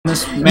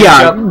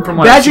Yeah,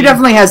 Badger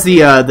definitely has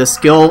the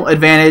skill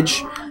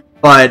advantage,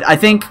 but I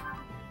think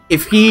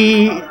if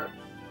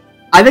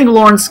I think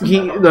Lawrence,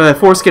 the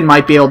foreskin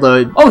might be able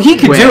to. Oh, he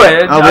could do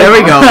it. Oh, there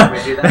we go.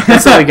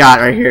 That's what we got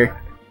right here.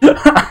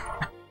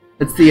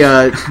 It's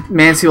the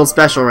Mansfield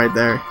special right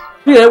there.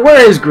 Yeah, where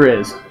is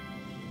Grizz?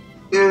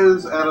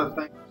 Is at a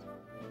thing.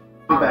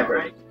 Back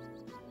right.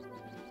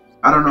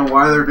 I don't know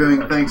why they're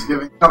doing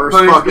Thanksgiving first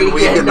fucking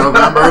week in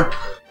November.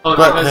 Oh,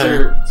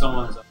 because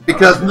someone's.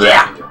 Because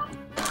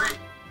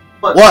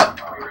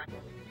what?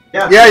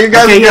 Yeah, you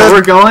guys. Okay, yeah,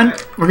 we're going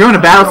to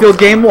Battlefield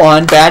Game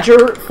 1.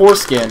 Badger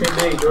Foreskin.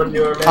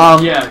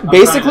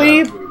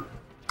 Basically,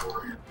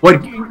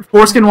 what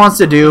Foreskin wants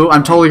to do,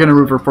 I'm totally gonna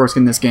root for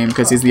Foreskin this game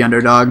because he's the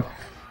underdog.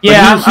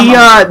 Yeah, he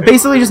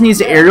basically just needs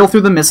to aerial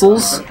through the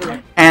missiles,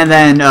 and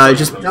then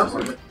just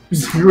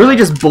really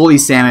just bully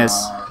Samus.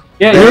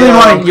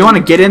 Yeah, you want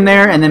to get in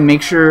there and then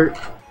make sure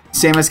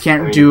Samus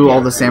can't do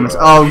all the Samus.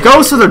 Oh,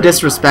 goes for the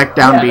disrespect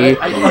down B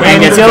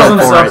and gets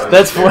killed for it.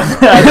 That's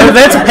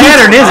that's a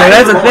pattern, isn't it?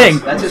 That's a thing.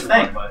 That's his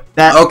thing.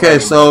 Okay,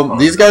 so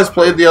these guys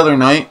played the other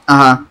night,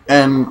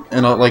 and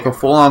in like a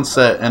full-on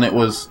set, and it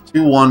was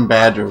 2-1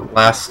 Badger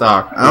last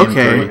stock.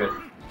 Okay.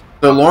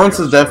 So Lawrence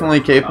is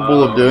definitely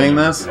capable of doing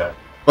this.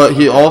 But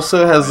he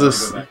also has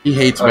this, he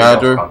hates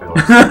Badger,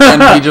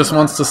 and he just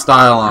wants to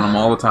style on him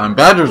all the time.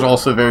 Badger's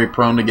also very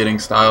prone to getting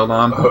styled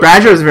on.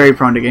 Badger is very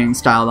prone to getting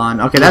styled on.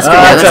 Okay, that's good.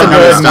 That's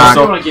another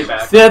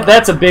stock.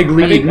 That's a big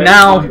lead.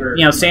 Now,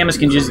 you know, Samus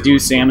can just do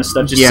Samus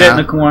stuff. Just sit in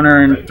the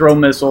corner and throw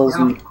missiles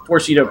and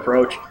force you to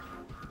approach.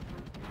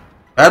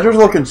 Badger's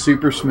looking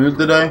super smooth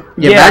today.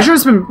 Yeah,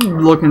 Badger's been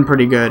looking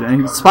pretty good.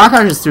 And Spot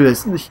just threw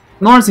this.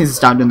 Lawrence needs to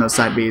stop doing those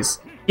side Bs.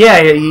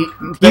 Yeah,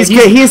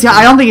 he's.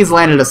 I don't think he's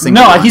landed a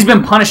single. No, he's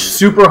been punished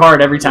super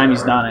hard every time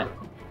he's done it.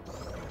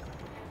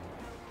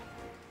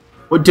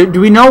 Well, do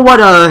we know what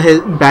his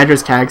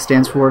Badger's tag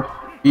stands for?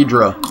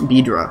 Beedra.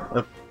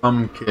 Beedra.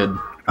 Some kid.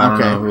 I don't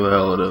know who the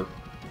hell it is.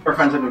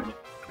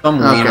 Some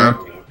wiener.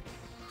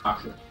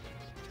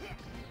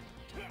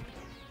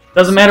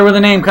 Doesn't matter where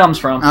the name comes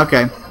from.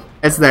 Okay,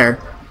 it's there.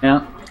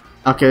 Yeah.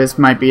 Okay, this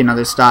might be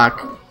another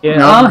stock. Yeah.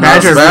 No,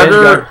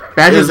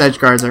 Badger's edge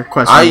guards are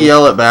questionable. I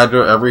yell at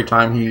Badger every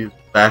time he's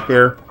back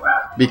here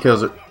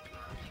because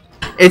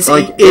it's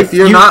like if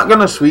you're not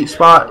gonna sweet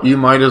spot, you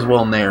might as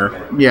well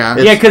nair. Yeah.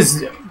 Yeah,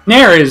 because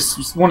nair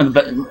is one of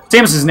the best.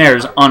 Samus's nair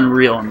is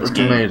unreal in this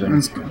game.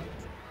 Amazing.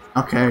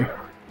 Okay.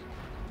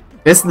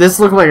 This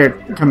looked like a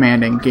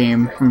commanding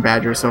game from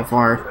Badger so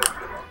far.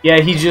 Yeah,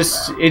 it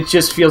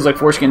just feels like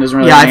Foreskin doesn't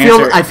really. Yeah,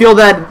 answer. I feel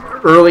that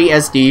early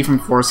SD from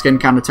Foreskin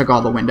kind of took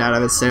all the wind out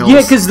of his sails.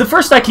 Yeah, because the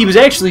first deck he was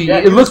actually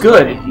it looked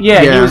good.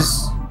 Yeah, he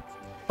was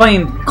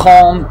playing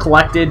calm,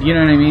 collected. You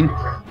know what I mean?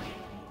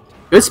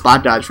 Good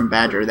spot dodge from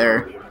Badger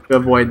there to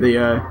avoid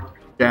the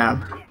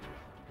jab.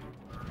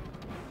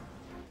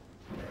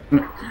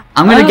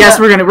 I'm gonna guess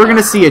we're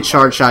gonna see a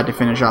charge shot to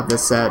finish off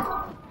this set.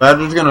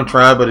 Badger's gonna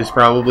try, but he's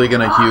probably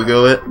gonna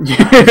Hugo it.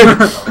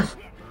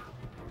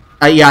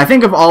 Yeah, I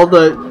think of all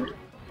the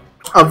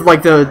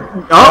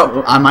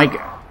I might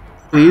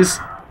please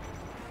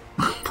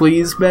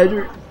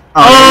Badger.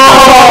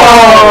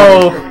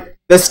 Oh!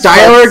 The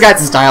styler got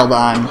styled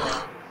on.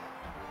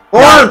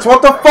 Lawrence,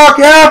 what the fuck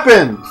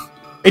happened?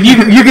 And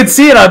you could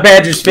see it on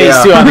Badger's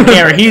face too on the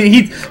camera.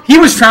 He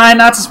was trying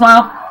not to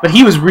smile, but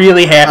he was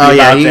really happy. Oh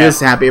yeah, he was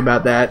happy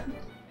about that.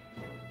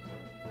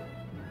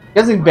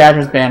 I think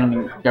Badger's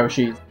banning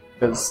Yoshi's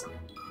because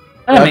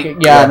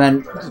and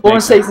then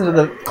Lawrence takes into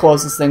the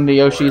closest thing to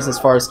Yoshi's as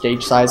far as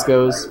stage size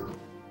goes.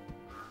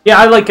 Yeah,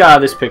 I like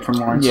this pick from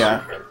Lawrence.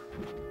 Yeah.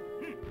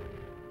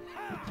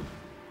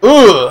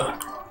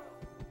 Ugh.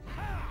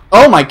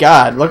 Oh my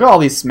god, look at all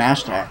these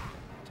smash attacks.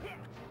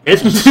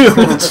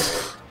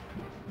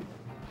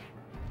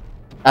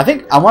 I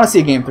think I want to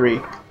see game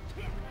 3.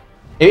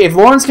 If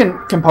Lawrence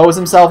can compose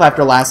himself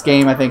after last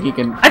game, I think he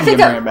can. I think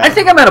I'm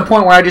at a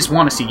point where I just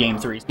want to see game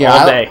 3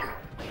 all day.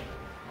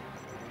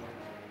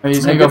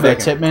 He's gonna go for the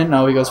Tipman.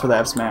 No, he goes for the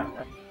F smash.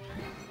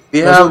 We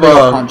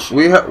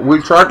have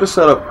we tried to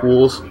set up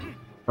pools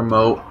for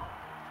Moat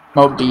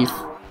Beef.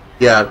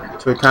 Yeah,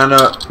 to kind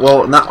of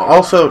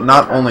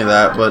not only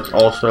that, but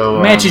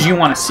also matches you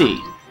want to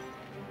see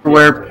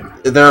where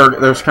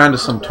there's kind of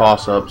some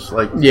toss ups.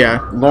 Like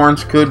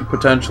Lawrence could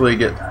potentially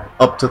get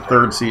up to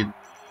 3rd seed.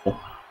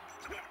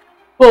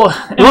 Well,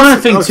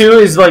 another thing too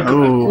is like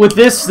with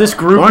this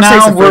group Lawrence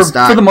now, we're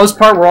for the most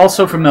part we're all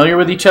so familiar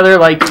with each other.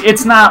 Like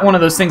it's not one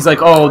of those things like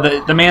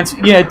the man's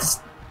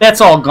that's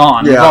all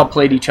gone. We've all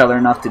played each other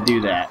enough to do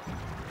that.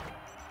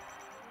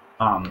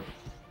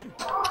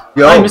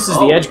 Misses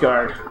the edge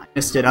guard. I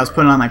missed it. I was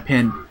putting on my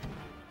pin.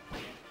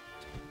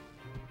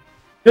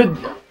 Good.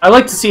 I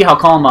like to see how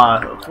calm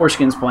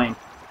Foreskin's playing.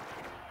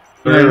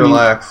 Very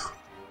relaxed.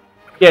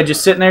 Yeah,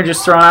 just sitting there,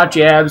 just throwing out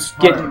jabs,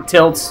 getting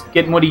tilts,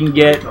 getting what he can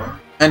get.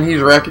 And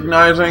he's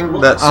recognizing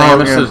that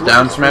Samus's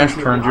down smash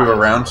turns you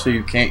around, so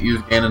you can't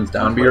use Ganon's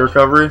down B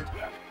recovery.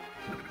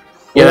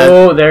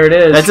 Yeah, there it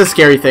is. That's a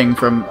scary thing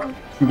from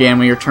Ganon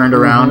when you're turned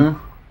around.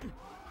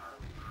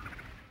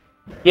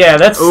 Yeah,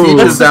 that's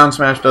Peach's down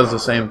smash does the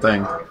same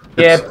thing.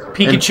 It's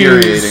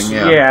Pikachu's.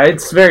 Yeah,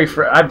 it's very.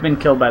 I've been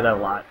killed by that a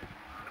lot.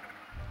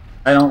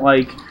 I don't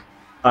like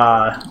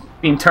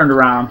being turned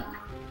around.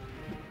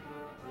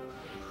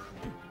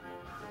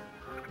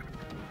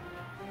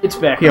 It's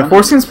back. Yeah,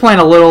 Forskin's playing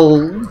a little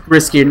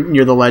risky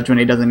near the ledge when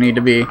he doesn't need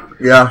to be.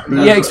 Yeah,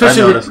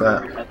 especially I noticed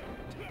that.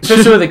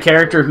 Especially with a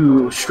character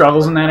who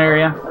struggles in that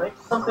area. I think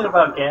something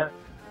about Ganon.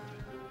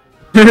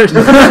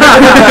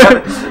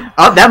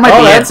 Oh, that might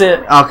be that's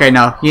it. Okay,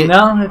 no.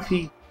 No, if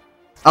he...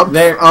 Oh,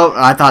 there. Oh,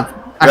 I thought...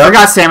 I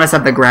forgot Samus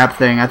had the grab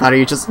thing. I thought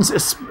he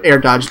just air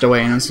dodged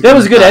away. And that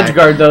was a good edge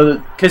guard, though,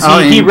 because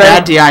he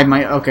read... Bad DI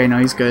might... Okay, no,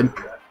 he's good.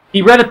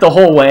 He read it the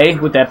whole way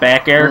with that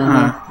back air.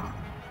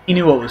 He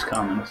knew what was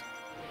coming.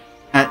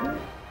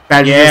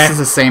 Badger, this is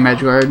the same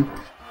edge guard.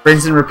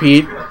 Rinse and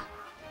repeat.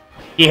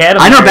 He had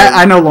him.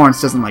 I know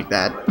Lawrence doesn't like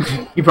that.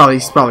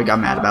 He's probably got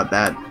mad about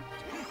that.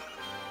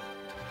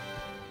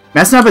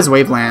 Messing up his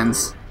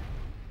wavelands.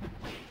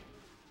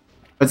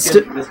 But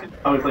still.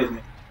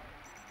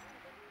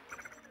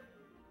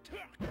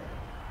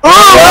 Oh!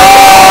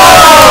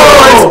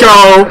 Let's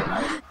go.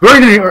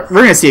 We're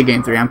gonna see a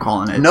game 3. I'm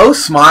calling it. No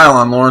smile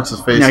on Lawrence's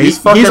face. No,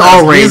 he's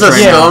all rage. He's a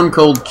stone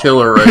cold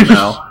killer right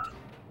now.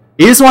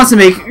 He just wants to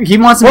make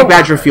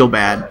Badger feel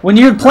bad. When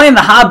you're playing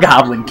the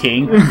Hobgoblin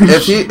King.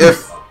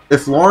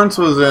 If Lawrence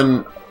was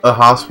in a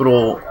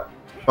hospital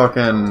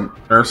fucking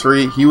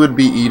nursery, he would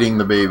be eating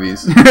the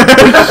babies.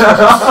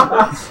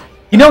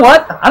 You know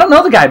what? I don't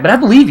know the guy, but I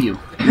believe you.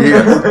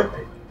 Yeah.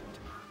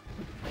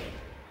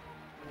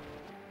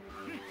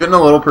 Getting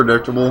a little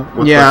predictable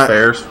with the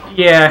fairs.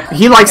 Yeah.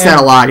 He likes that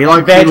a lot. He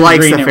likes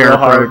the fair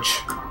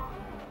approach.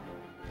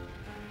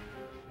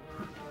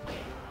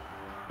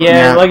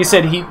 Yeah, like I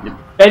said,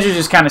 Badger's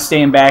just kind of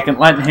staying back and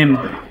letting him,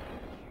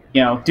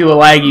 do a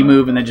laggy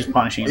move and then just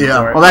punishing him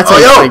for it. Well, that's how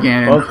you play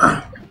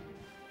Ganon.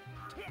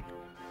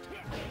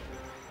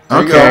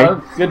 Okay.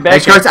 Good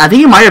Badger. I think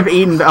he might have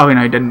eaten... Oh,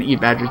 no, he didn't eat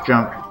Badger's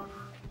jump.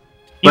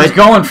 He was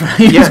going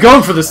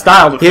for the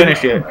style to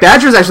finish it.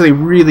 Badger's actually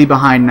really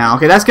behind now.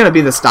 Okay, that's going to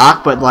be the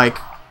stock, but, like...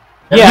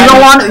 Yeah, you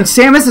don't want...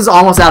 Samus is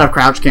almost out of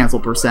crouch cancel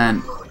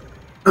 %.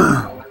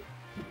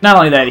 Not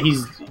only that,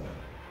 he's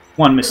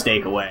one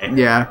mistake away.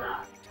 Yeah.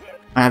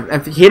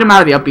 He hit him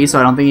out of the up B, so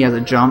I don't think he has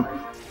a jump.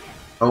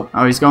 Oh,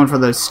 he's going for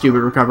the stupid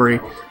recovery.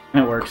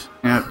 It works.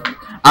 Yeah.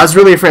 I was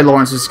really afraid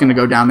Lawrence was going to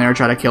go down there and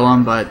try to kill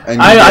him, but...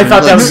 I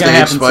thought that was going to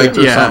happen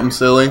too. Or something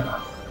silly.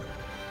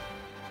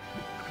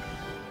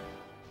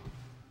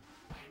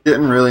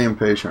 Getting really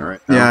impatient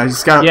right now. Yeah,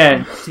 he's got...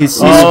 Yeah. He's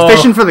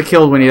fishing for the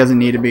kill when he doesn't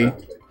need to be.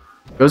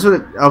 Goes for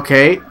the...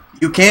 Okay.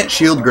 You can't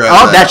shield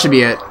grab that should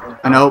be it.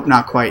 Nope,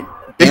 not quite.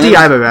 Good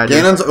DI by Badger.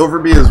 Ganon's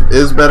over-B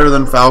is better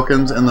than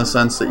Falcon's in the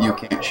sense that you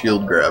can't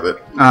shield grab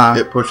it.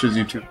 It pushes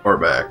you too far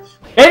back.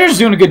 Badger's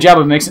doing a good job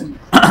of mixing.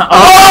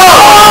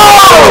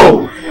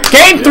 Oh!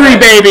 Game 3,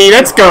 baby!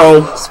 Let's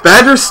go!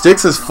 Badger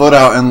sticks his foot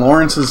out and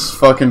Lawrence's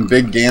fucking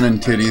big Ganon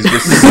titties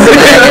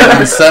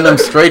just send him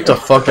straight to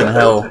fucking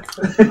hell.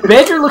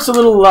 Badger looks a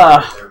little,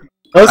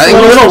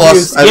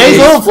 he's a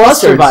little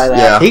flustered by that.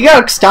 Yeah. He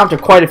got stomped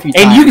quite a few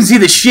times. And you can see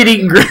the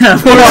shit-eating grin on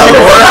his face.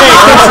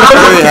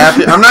 Very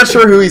happy. I'm not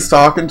sure who he's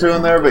talking to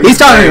in there, but he's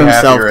talking to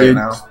himself, dude.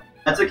 Now.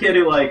 That's a kid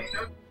who,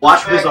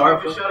 watched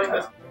Bizarre.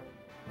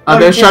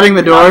 They're shutting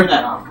the door?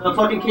 The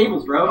fucking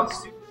cables, bro.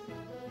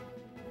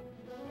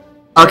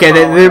 Okay,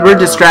 they were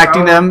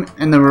distracting them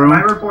in the room.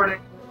 I'm reporting.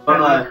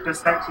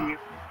 Just sent to you.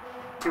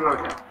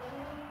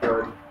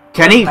 2-0.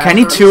 Kenny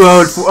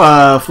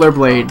 2-0'd Flare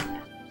Blade.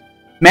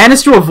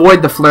 Managed to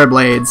avoid the Flare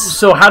Blades.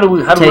 So how do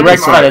we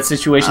rectify that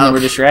situation that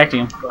we're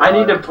distracting him? I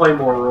need to play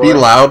more Roy. Be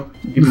loud.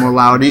 Be more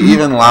loud. Be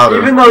even louder.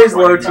 Even though he's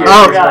low tier.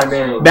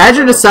 Oh,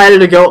 Badger decided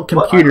to go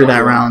computer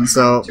that round,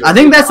 so I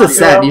think that's the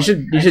set. You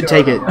should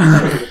take it.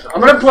 I'm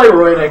gonna play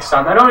Roy next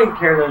time. I don't even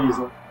care that he's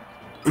low.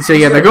 So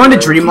yeah, they're going to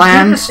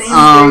Dreamland.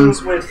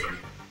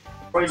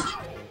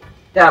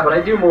 Yeah, but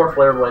I do more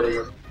Flare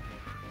Blading.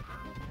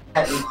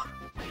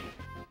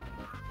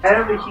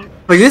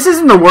 Like, this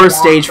isn't the worst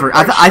stage for...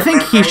 I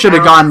think he should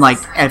have gone, like,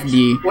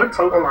 FD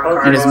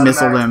and just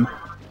missiled him.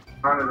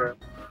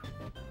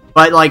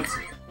 But, like...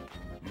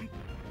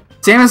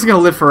 Samus is going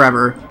to live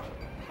forever.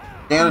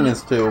 Ganon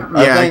is too.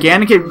 Yeah,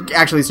 Ganon could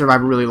actually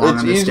survive really long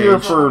on this stage. It's easier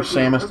for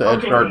Samus to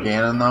edgeguard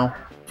Ganon, though.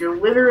 You're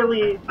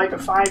literally like a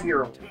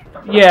 5-year-old.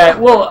 Yeah,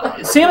 well,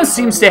 Samus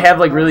seems to have,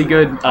 like, really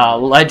good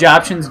ledge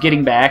options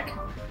getting back.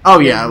 Oh,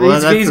 yeah, well,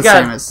 that's the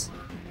Samus.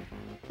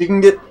 You can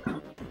get...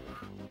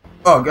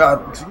 Oh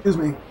god, excuse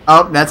me.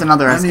 Oh, that's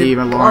another SD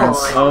by Lawrence.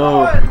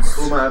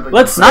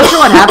 Let's not sure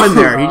what happened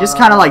there. He just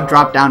kind of like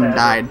dropped down and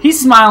died.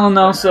 He's smiling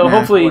though, so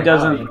hopefully he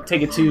doesn't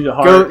take it too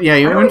hard. Yeah,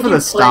 he went for the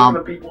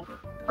stomp.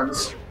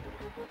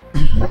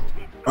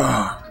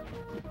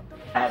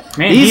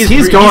 Man,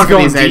 he's going for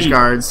these edge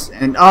guards,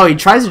 and he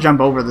tries to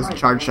jump over this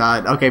charge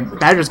shot. Okay,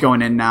 Badger's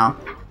going in now.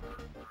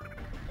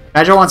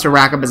 Badger wants to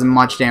rack up as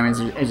much damage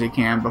as he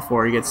can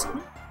before he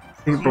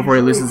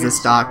loses his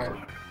stock.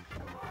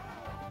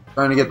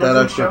 Trying to get that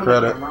extra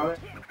credit.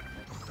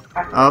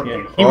 Oh,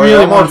 Yeah, he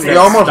really wants that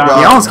stock.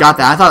 He almost got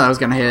that. I thought that was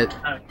gonna hit.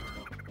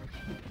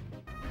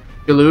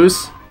 You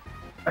lose.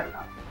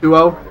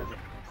 2-0.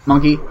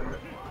 Monkey.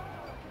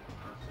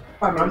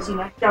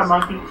 Yeah,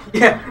 monkey.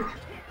 Yeah.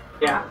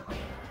 Yeah.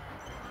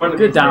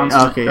 Good downs.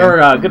 Okay,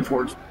 yeah. Or good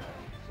forwards.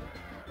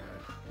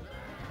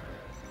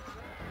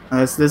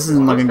 This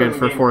isn't looking good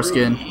for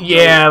Foreskin.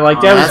 Yeah, like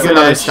that was that's good.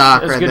 another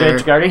stock That's right good there.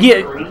 edge guard.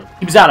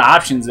 He was out of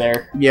options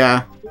there.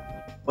 Yeah.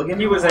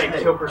 He was at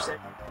kill percent.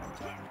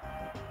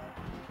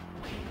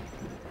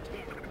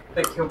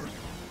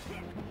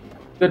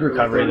 Good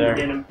recovery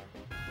there.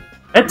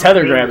 That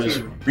tether grab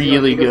is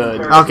really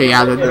good. Okay,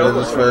 yeah, the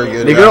very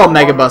good. good old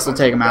Mega Bus will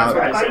take him out.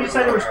 I thought you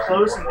said it was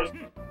close. And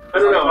I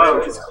don't know.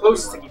 It's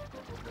close to.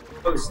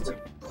 Close to.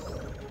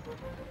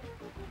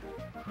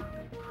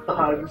 the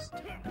hugs.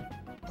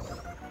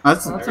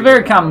 That's a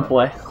very common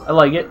play. I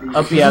like it.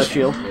 Up the out of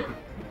shield.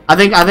 I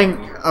think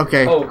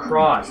okay. Oh,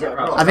 cross.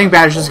 I think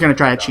Badger's just gonna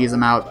try to cheese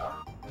him out.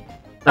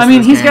 I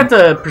mean, he's got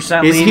the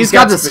percent lead. He's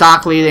got the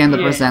stock lead and the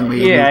percent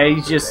lead. Yeah,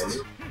 he's just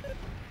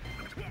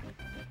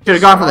should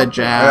have gone for the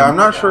jab. Yeah, I'm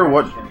not sure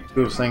what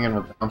he was thinking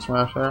with down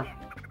smash there.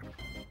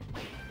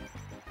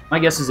 my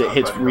guess is it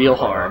hits real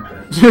hard.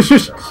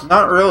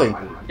 Not really.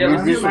 Yeah,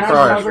 You'd be Smash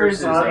surprised.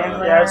 covers,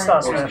 yeah, it's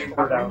not smash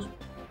 4 down.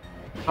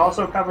 It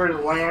also covers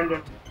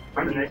land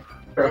and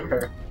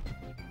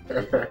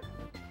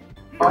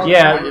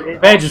Yeah,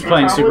 Badger's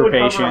playing super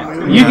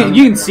patient. You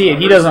can see it.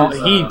 He doesn't.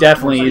 He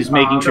definitely is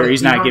making sure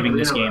he's not giving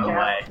this game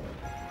away.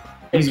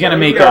 He's gonna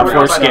make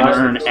Foreskin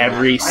earn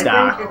every I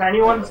stock. think if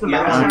anyone's the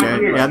best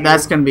Okay, yeah,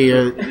 that's gonna be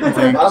a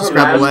thing. Just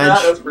grab the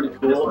ledge. That's pretty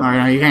cool. Oh,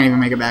 no, you can't even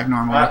make it back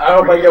normally. I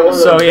hope I get one of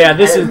So those. yeah,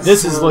 this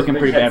is looking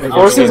pretty bad for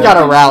Foreskin's Foreskin.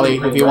 got to rally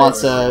if he wants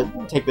to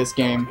take this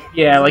game.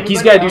 Yeah, like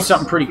he's got to do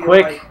something pretty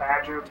quick.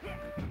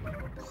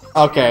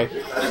 Okay.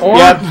 Or,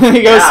 Yep, he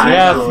goes.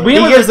 yeah, He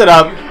gives it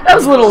up. That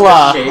was a little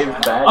Shaved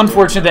Badger.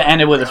 unfortunate to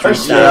end it with a 3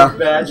 Shaved star,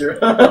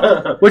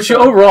 Badger. which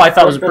overall I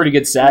thought was a pretty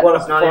good set. What a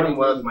funny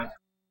was my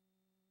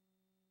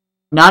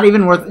Not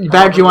even worth.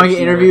 Badger, you want to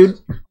get interviewed?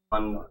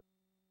 fun.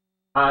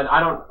 I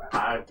don't.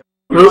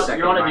 Who?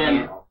 You're on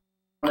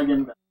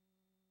again.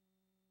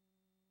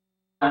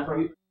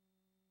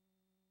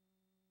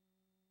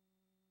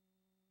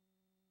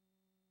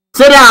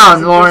 Sit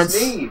down, Lawrence.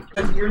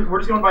 We're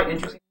just going by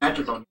interesting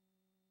matches on.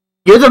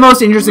 You're the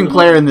most interesting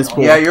player in this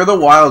pool. Yeah, you're the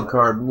wild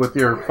card with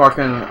your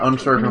fucking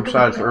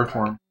uncircumcised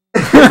earthworm.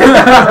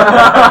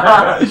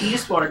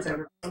 Esports,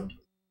 everyone.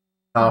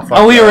 Oh, fuck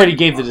Oh, we that. already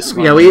gave the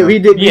disclaimer. Yeah, we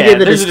did. We Yeah, did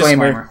the there's a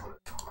disclaimer.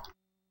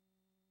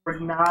 We're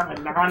not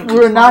a non.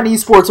 We're a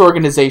non-esports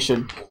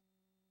organization.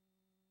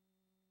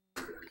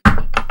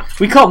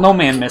 We call no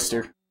man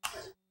Mister.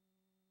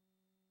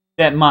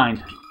 That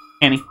mind,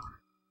 Kenny.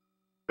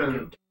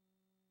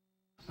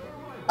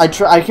 I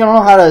don't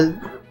know how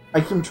to.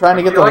 I'm trying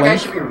to get the I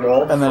link. should be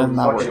rolled and then from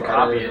not fucking work.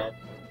 copy it.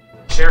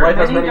 Life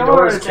has many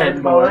doors,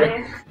 Ken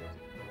boy.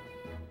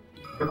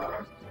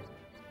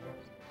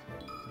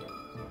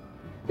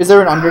 Is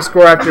there an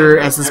underscore after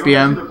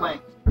SSBM?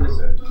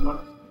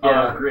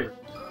 Yeah, great.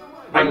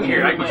 I can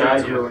hear. I can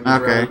hear you.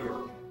 Okay.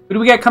 Who do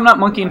we got coming up?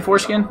 Monkey and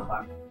Foreskin.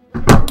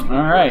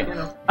 All right.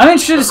 I'm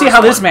interested to see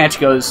how this match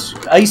goes.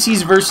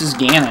 Ices versus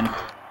Ganon,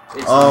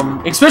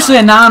 especially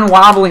a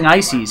non-wobbling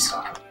Ices.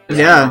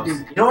 Yeah.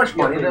 You know what's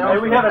funny though? Hey,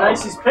 we have an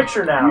Icy's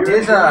picture now.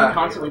 Is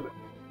constantly.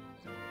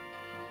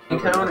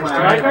 Kenny.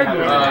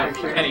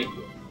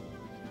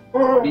 It's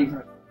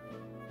from,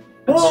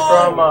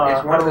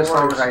 It's one of the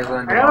songs I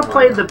learned. I gotta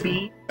play the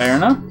beat. Fair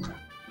enough.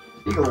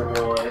 Eagle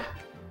boy.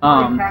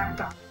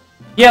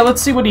 Yeah.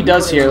 Let's see what he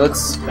does here.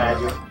 Let's.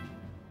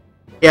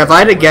 Yeah, if I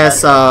had to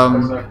guess, He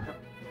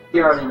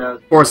already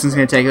knows. Forson's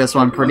gonna take this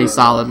one pretty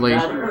solidly.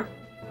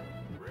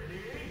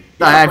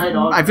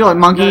 I feel like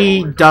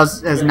Monkey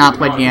has not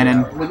played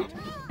Ganon,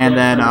 and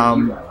then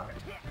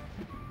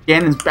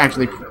Ganon's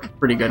actually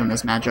pretty good in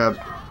this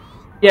matchup.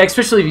 Yeah,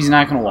 especially if he's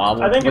not going to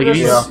wobble. I think Like if if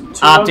he's this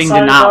is opting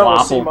to not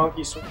wobble.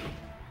 Monkey swing.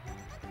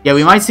 Yeah,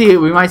 we might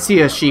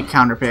see a Sheik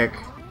counter pick.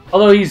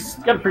 Although he's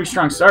got a pretty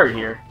strong start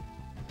here.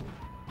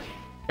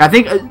 I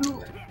think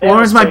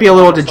Lawrence might be a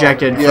little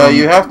dejected. Yeah, from-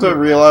 you have to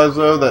realize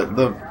though that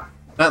the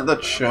net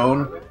that's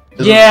shown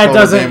isn't Yeah, it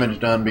total doesn't- damage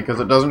done because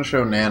it doesn't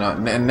show Nana,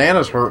 and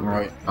Nana's hurting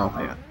right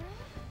now.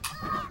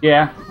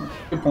 Yeah,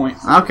 good point.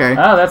 Okay.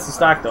 Oh, that's the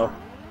stock though.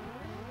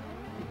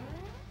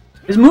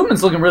 His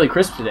movement's looking really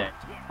crisp today.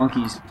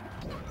 Monkeys.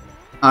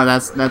 Oh,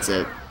 that's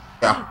it.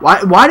 Yeah.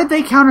 Why did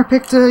they counter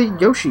pick to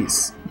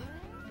Yoshi's?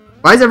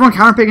 Why is everyone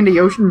counter picking to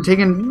Yoshi and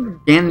taking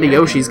Ganon to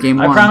Yoshi's game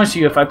one? I promise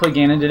you, if I play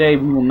Ganon today,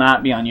 we will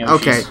not be on Yoshi's.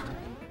 Okay.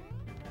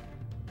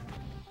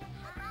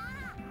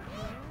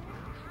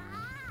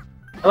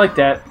 I like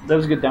that. That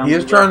was a good down. He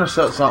is trying to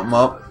set something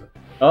up.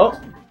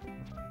 Oh,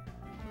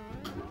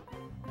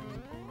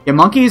 Yeah,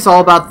 Monkey's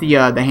all about the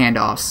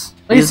handoffs.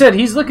 like I said,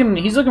 he's looking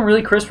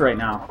really crisp right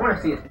now. I want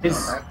to see it.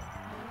 His,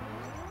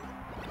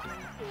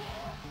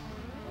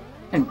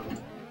 and,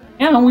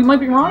 yeah, we might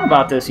be wrong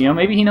about this. You know,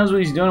 maybe he knows what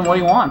he's doing and what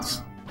he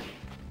wants.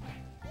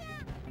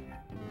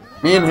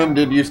 Me and him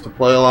did used to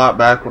play a lot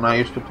back when I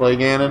used to play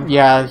Ganon.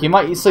 Yeah, he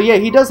might. So yeah,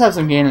 he does have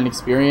some Ganon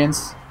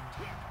experience.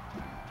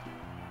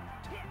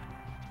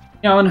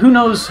 You know, and who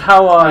knows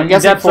how I'm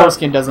guessing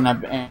Foreskin doesn't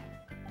have.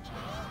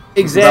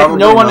 Exactly.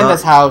 No one in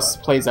this house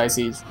plays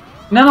Ices.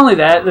 Not only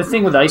that, the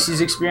thing with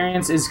Icy's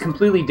experience is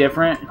completely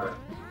different.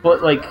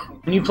 But like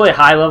when you play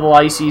high level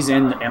Ices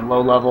and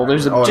low level,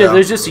 there's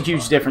just a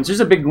huge difference.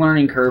 There's a big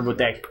learning curve with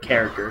that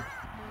character.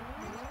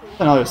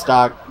 Another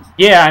stock.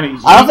 Yeah, I mean,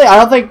 I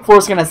don't think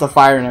Foreskin has the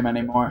fire in him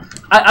anymore.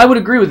 I would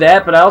agree with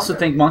that, but I also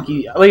think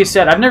Monkey, like I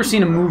said, I've never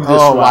seen him move this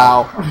well. Oh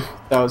wow,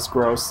 that was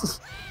gross.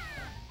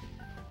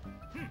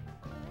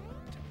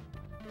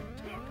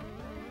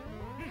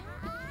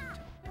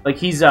 Like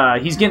he's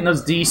getting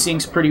those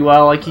desyncs pretty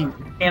well. Like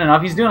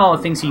he's doing all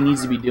the things he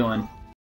needs to be doing.